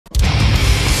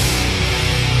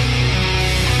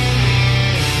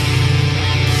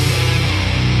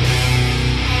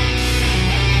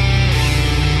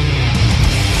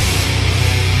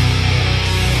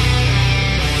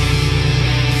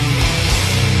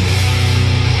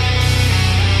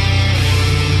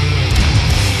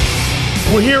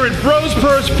We're here at Bros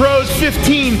Pros Pros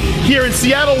 15 here in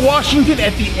Seattle, Washington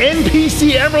at the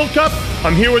NPC Emerald Cup.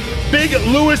 I'm here with Big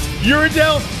Louis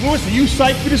Uredell. Louis, are you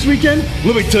psyched for this weekend?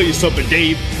 Let me tell you something,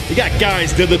 Dave. You got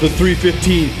guys deadlifting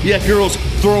 315. You got girls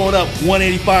throwing up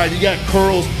 185. You got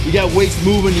curls. You got weights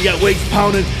moving. You got weights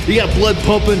pounding. You got blood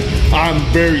pumping. I'm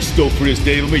very stoked for this,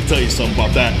 Dave. Let me tell you something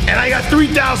about that. And I got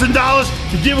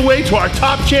 $3,000 to give away to our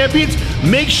top champions.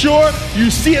 Make sure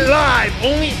you see it live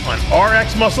only on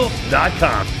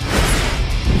rxmuscle.com.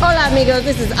 Hola amigos,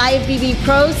 this is IFBB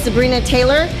Pro Sabrina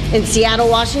Taylor in Seattle,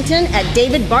 Washington at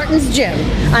David Barton's gym.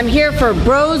 I'm here for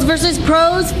Bros vs.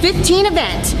 Pros 15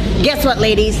 event. Guess what,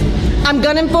 ladies? I'm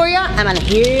gunning for you and I'm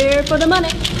here for the money,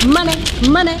 money,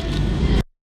 money.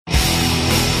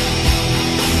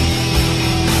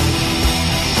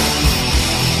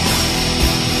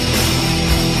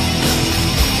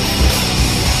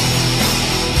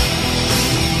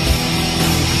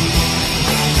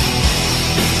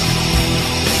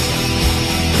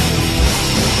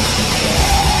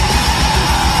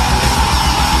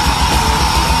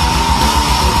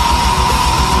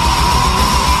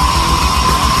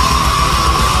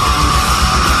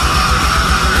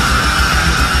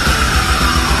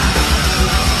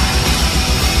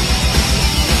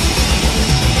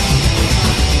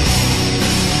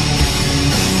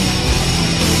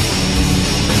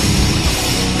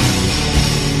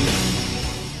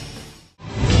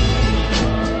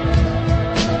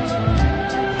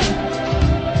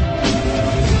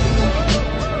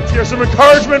 Here's some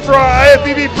encouragement for our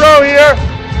IFBB Pro here,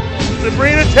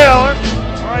 Sabrina Taylor.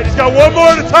 All right, he's got one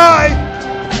more to tie.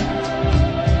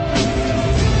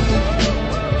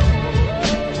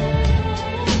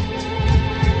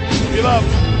 Give it up.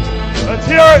 Let's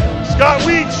hear it, Scott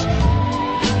Weech.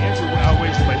 Andrew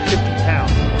outweighs him by 50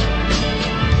 pounds.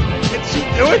 Can she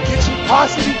do it? Can she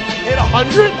possibly hit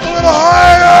 100? A little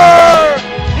higher!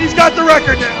 He's got the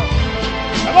record now.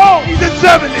 Come on, he's at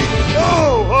 70.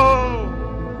 Oh, oh.